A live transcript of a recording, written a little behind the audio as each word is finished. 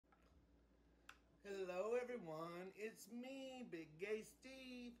Hello everyone, it's me, Big Gay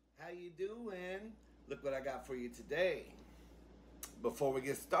Steve. How you doing? Look what I got for you today. Before we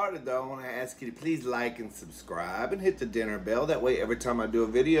get started though, I want to ask you to please like and subscribe and hit the dinner bell. That way every time I do a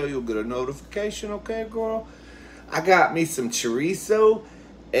video, you'll get a notification, okay girl? I got me some chorizo,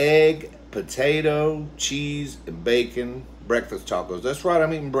 egg, potato, cheese, and bacon breakfast tacos. That's right,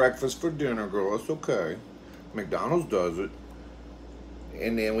 I'm eating breakfast for dinner, girl. It's okay. McDonald's does it.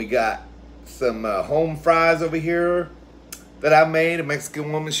 And then we got some home fries over here that I made. A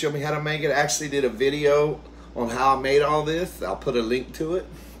Mexican woman showed me how to make it. I actually did a video on how I made all this. I'll put a link to it.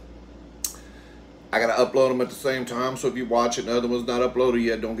 I gotta upload them at the same time, so if you watch it and the other one's not uploaded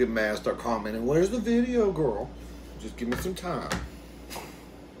yet, don't get mad, start commenting, where's the video, girl? Just give me some time.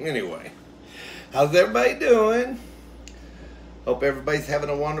 Anyway, how's everybody doing? Hope everybody's having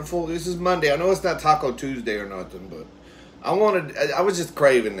a wonderful, this is Monday. I know it's not Taco Tuesday or nothing, but I was just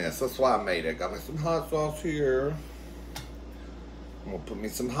craving this. That's why I made it. Got me some hot sauce here. I'm gonna put me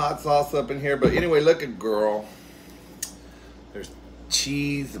some hot sauce up in here. But anyway, look at girl. There's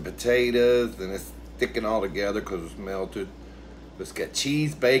cheese and potatoes, and it's sticking all together because it's melted. It's got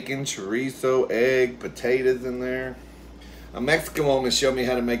cheese, bacon, chorizo, egg, potatoes in there. A Mexican woman showed me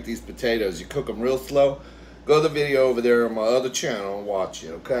how to make these potatoes. You cook them real slow. Go to the video over there on my other channel and watch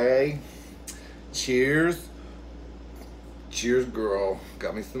it, okay? Cheers. Cheers, girl.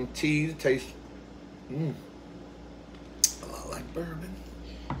 Got me some tea to taste. A lot like bourbon.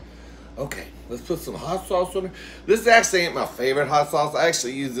 Okay, let's put some hot sauce on it. This actually ain't my favorite hot sauce. I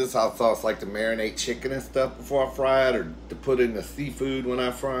actually use this hot sauce like to marinate chicken and stuff before I fry it, or to put in the seafood when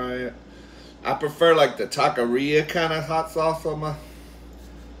I fry it. I prefer like the taqueria kind of hot sauce on my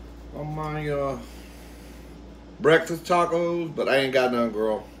breakfast tacos, but I ain't got none,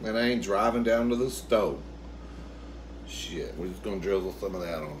 girl, and I ain't driving down to the stove. Shit, we're just gonna drizzle some of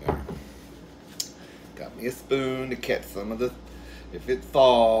that on there. Got me a spoon to catch some of the, if it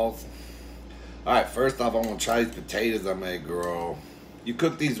falls. Alright, first off, I'm gonna try these potatoes I made, girl. You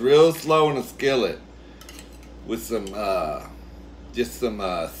cook these real slow in a skillet with some, just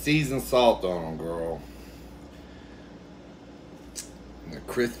some seasoned salt on them, girl. And they're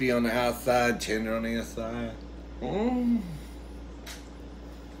crispy on the outside, tender on the inside.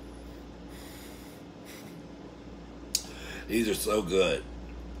 These are so good.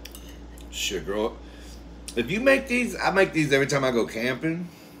 Shit, girl. If you make these, I make these every time I go camping.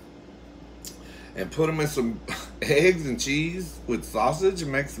 And put them in some eggs and cheese with sausage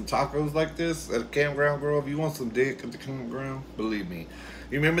and make some tacos like this at a campground, girl. If you want some dick at the campground, believe me.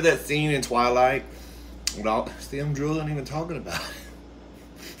 You remember that scene in Twilight? See, I'm drooling even talking about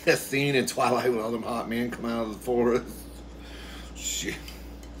it. That scene in Twilight when all them hot men come out of the forest. Shit.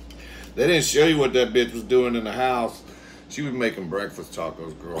 They didn't show you what that bitch was doing in the house. She was making breakfast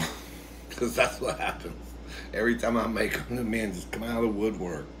tacos, girl. Because that's what happens. Every time I make them, the men just come out of the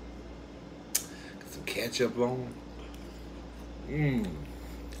woodwork. Got some ketchup on them.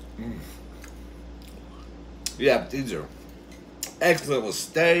 Yeah, these are excellent with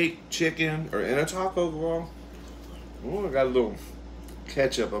steak, chicken, or in a taco, girl. Ooh, I got a little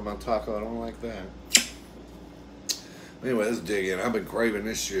ketchup on my taco. I don't like that. Anyway, let's dig in. I've been craving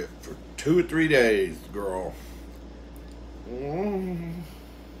this shit for 2 or 3 days, girl. Oh,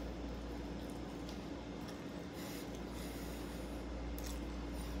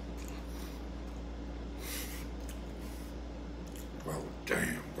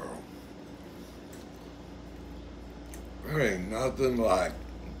 damn, bro. There ain't nothing like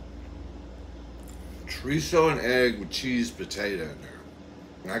chorizo and egg with cheese potato in there.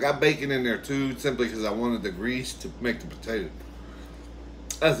 And I got bacon in there too, simply because I wanted the grease to make the potato.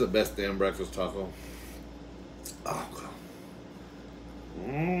 That's the best damn breakfast taco. Oh, God.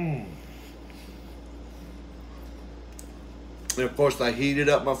 And of course, I heated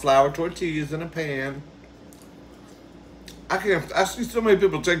up my flour tortillas in a pan. I see so many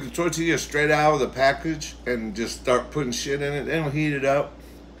people take the tortilla straight out of the package and just start putting shit in it. They don't heat it up.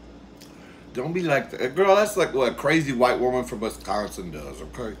 Don't be like that. Girl, that's like what a crazy white woman from Wisconsin does,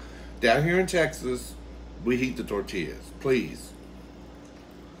 okay? Down here in Texas, we heat the tortillas. Please.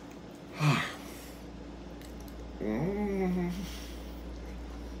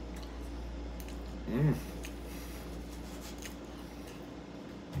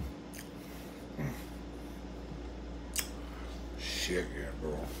 Shit, yeah,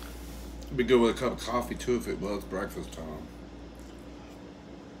 bro. It'd be good with a cup of coffee too if it was breakfast time.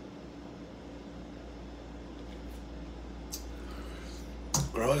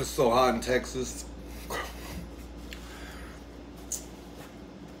 Girl, it's so hot in Texas.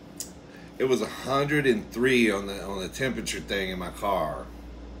 It was 103 on the temperature thing in my car.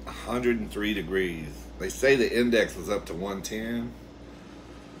 103 degrees. They say the index was up to 110.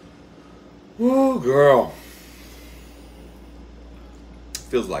 Woo, girl.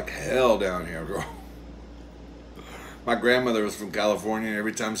 Feels like hell down here, girl. My grandmother was from California, and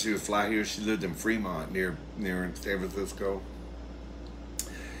every time she would fly here, she lived in Fremont, near San Francisco.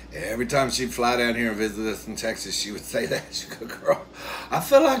 Every time she'd fly down here and visit us in Texas, she would say that. She'd go, girl, I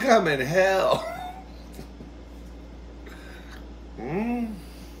feel like I'm in hell. Mm.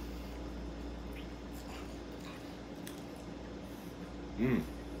 Mm.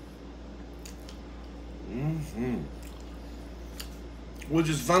 Mm-hmm. Which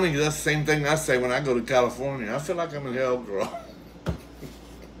is funny, that's the same thing I say when I go to California. I feel like I'm in hell, girl.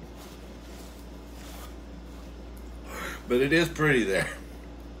 But it is pretty there.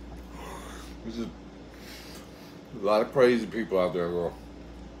 There's just a lot of crazy people out there, girl.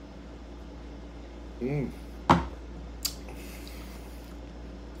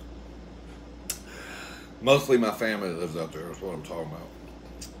 Mostly my family lives out there. That's what I'm talking about.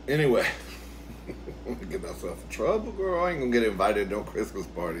 Anyway, I'm gonna get myself in trouble, girl. I ain't gonna get invited to no Christmas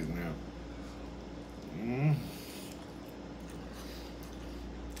parties now.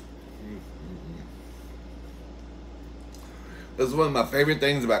 That's one of my favorite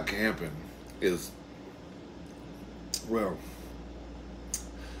things about camping is, well,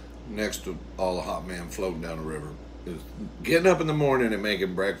 next to all the hot men floating down the river, is getting up in the morning and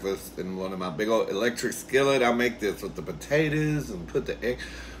making breakfast in one of my big old electric skillet. I make this with the potatoes and put the egg.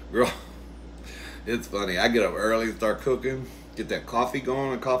 Girl, it's funny. I get up early, start cooking, get that coffee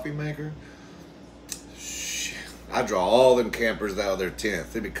going, a coffee maker. Shit. I draw all them campers out of their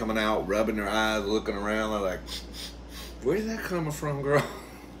tents. They be coming out, rubbing their eyes, looking around. I'm like, where's that coming from, girl?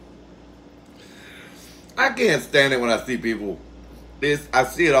 I can't stand it when I see people. I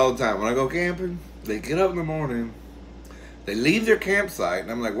see it all the time. When I go camping, they get up in the morning, they leave their campsite,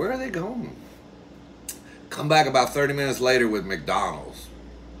 and I'm like, where are they going? Come back about 30 minutes later with McDonald's.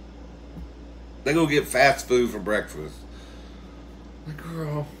 They go get fast food for breakfast. Like,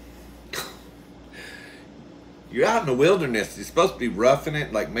 girl, you're out in the wilderness. You're supposed to be roughing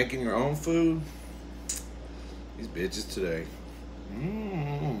it, like making your own food. These bitches today.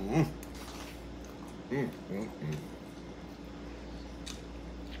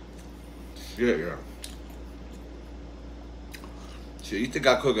 Shit, yeah. Shit, you think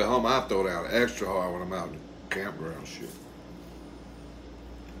I cook at home? I throw down extra hard when I'm out in the campground. Shit.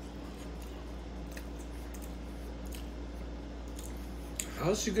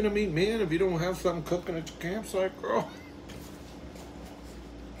 How's she gonna meet men if you don't have something cooking at your campsite, girl?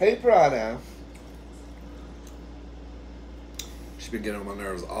 Hey, Prada. She's been getting on my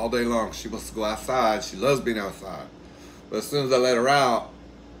nerves all day long. She wants to go outside. She loves being outside. But as soon as I let her out,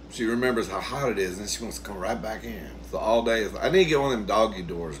 she remembers how hot it is, and she wants to come right back in. So all day, I need to get one of them doggy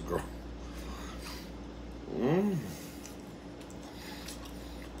doors, girl.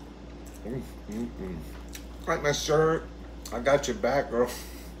 Like my shirt. I got your back, girl.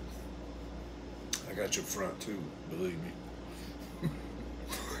 I got your front, too. Believe me.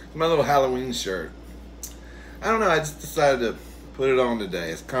 My little Halloween shirt. I don't know. I just decided to put it on today.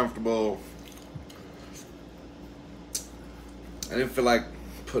 It's comfortable. I didn't feel like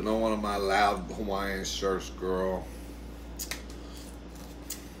putting on one of my loud Hawaiian shirts, girl.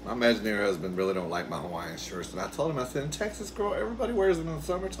 My imaginary husband really don't like my Hawaiian shirts. And I told him, I said, in Texas, girl, everybody wears them in the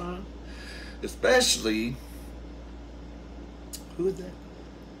summertime. Especially, who is that?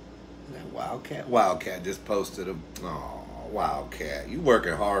 Is that Wildcat? Wildcat just posted a, oh, Wildcat. You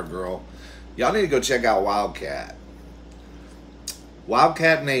working hard, girl. Y'all need to go check out Wildcat.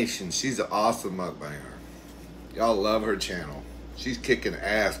 Wildcat Nation. She's an awesome mukbanger. Y'all love her channel. She's kicking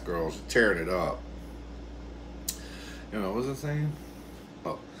ass, girl. She's tearing it up. You know, what was I saying?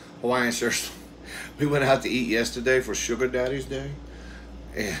 Oh, Hawaiian shirts. We went out to eat yesterday for Sugar Daddy's Day.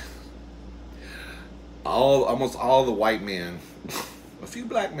 And almost all the white men, a few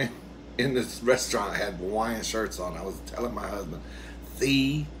black men in this restaurant had Hawaiian shirts on. I was telling my husband,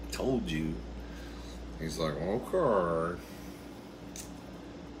 see, told you. He's like, okay.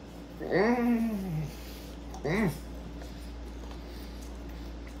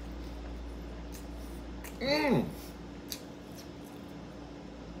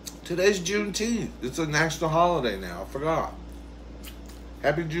 Today's Juneteenth. It's a national holiday now. I forgot.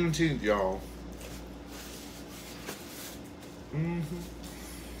 Happy Juneteenth, y'all.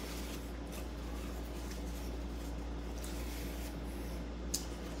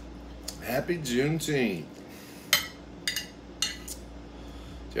 Happy Juneteenth.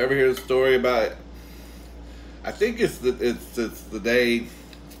 Did you ever hear the story about? I think it's the day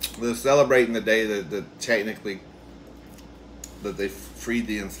they're celebrating the day that technically that they freed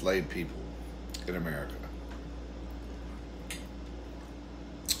the enslaved people in America.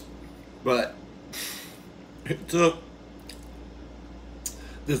 But it took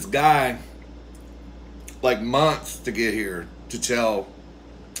this guy like months to get here to tell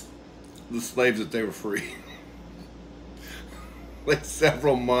the slaves that they were free. Like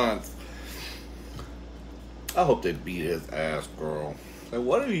several months. I hope they beat his ass, girl. Like,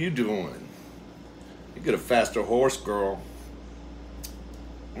 what are you doing? You get a faster horse, girl.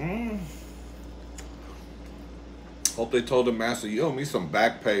 Hope they told the master, you owe me some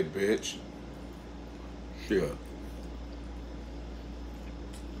back pay, bitch. Shit.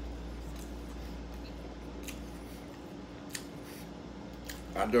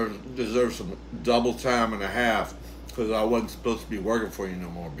 I deserve some double time and a half because I wasn't supposed to be working for you no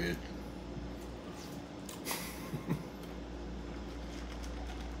more, bitch.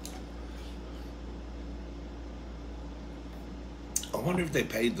 I wonder if they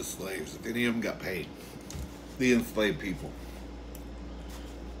paid the slaves, if any of them got paid. The enslaved people.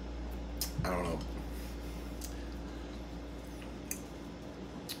 I don't know.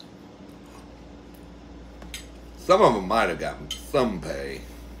 Some of them might have gotten some pay.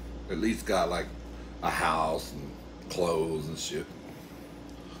 At least got like a house and clothes and shit.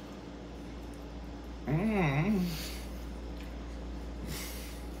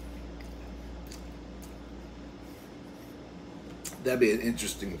 That'd be an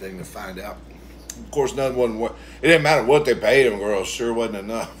interesting thing to find out. Of course, nothing wasn't what. It didn't matter what they paid them, girl. Sure wasn't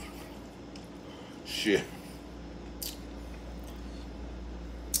enough. Shit.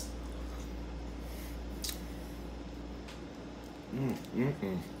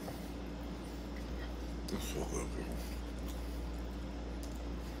 That's so good, girl.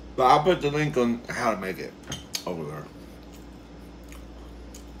 But I'll put the link on how to make it over there.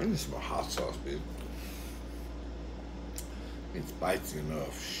 I need some more hot sauce, bitch. Ain't spicy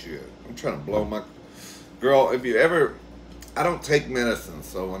enough. Shit. I'm trying to blow my... Girl, if you ever... I don't take medicine,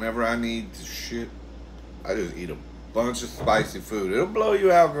 so whenever I need to shit, I just eat a bunch of spicy food. It'll blow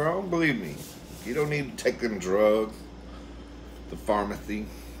you out, girl. Believe me. You don't need to take them drugs. The pharmacy.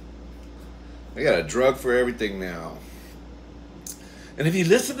 They got a drug for everything now. And if you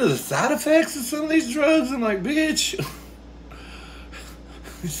listen to the side effects of some of these drugs, I'm like, bitch.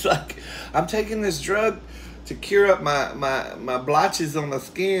 It's like, I'm taking this drug to cure up my blotches on the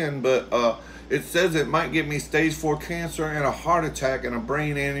skin, but it says it might give me stage 4 cancer and a heart attack and a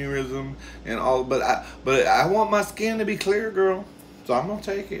brain aneurysm and all. But I want my skin to be clear, girl. So I'm gonna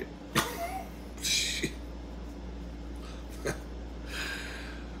take it. Shit.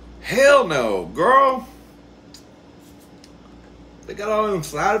 Hell no, girl. They got all them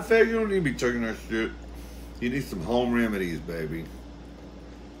side effects. You don't need to be taking that shit. You need some home remedies, baby.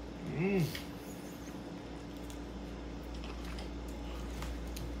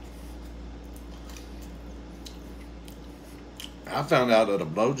 I found out that a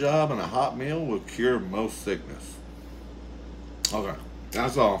blowjob and a hot meal will cure most sickness. Okay,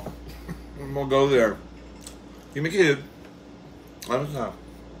 that's all. I'm gonna go there. Give me a kid. Love you time.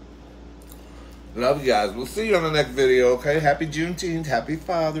 Love you guys. We'll see you on the next video, okay? Happy Juneteenth. Happy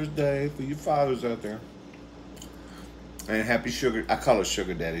Father's Day for you fathers out there. And happy sugar. I call it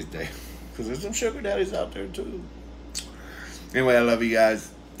Sugar Daddy's Day. Because there's some sugar daddies out there, too. Anyway, I love you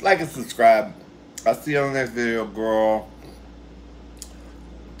guys. Like and subscribe. I'll see you on the next video, girl.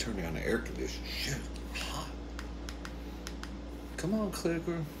 Turn down the air conditioner. Shit. Hot. Come on,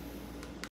 clicker.